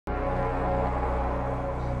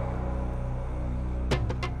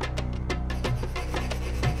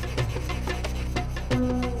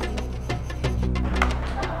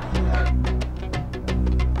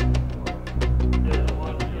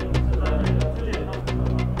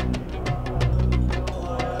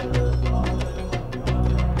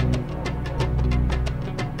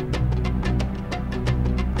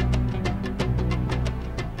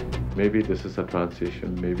Maybe this is a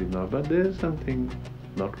transition, maybe not, but there is something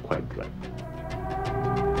not quite right.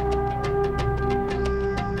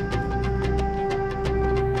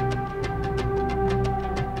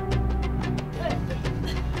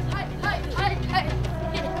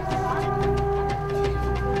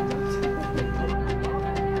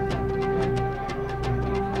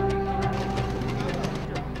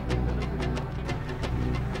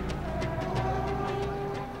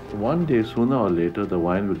 One day, sooner or later, the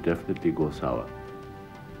wine will definitely go sour.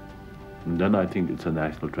 And then I think it's a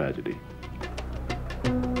national tragedy.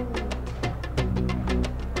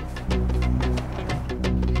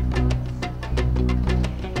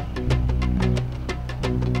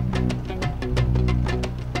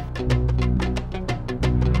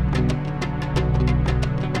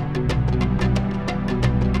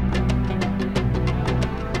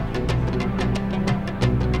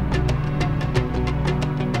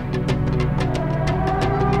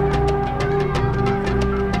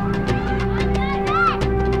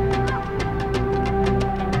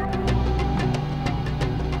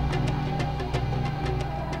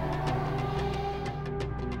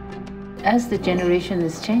 As the generation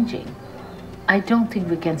is changing, I don't think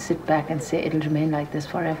we can sit back and say it'll remain like this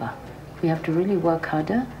forever. We have to really work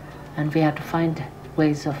harder, and we have to find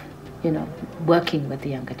ways of, working with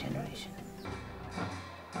the younger generation.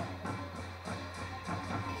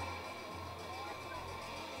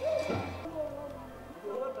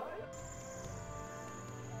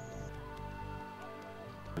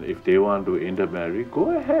 If they want to intermarry,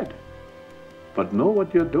 go ahead. But know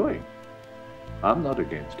what you're doing. I'm not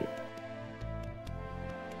against it.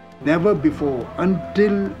 Never before,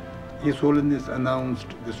 until His Holiness announced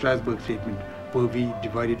the Strasbourg statement, were we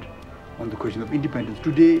divided on the question of independence.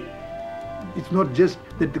 Today, it's not just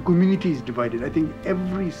that the community is divided. I think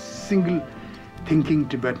every single thinking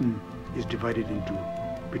Tibetan is divided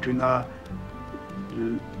between our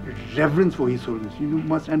reverence for His Holiness. You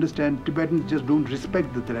must understand, Tibetans just don't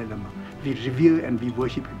respect the Dalai Lama. We revere and we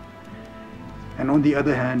worship him. And on the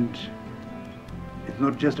other hand, it's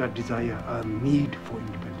not just our desire, our need for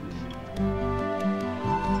independence.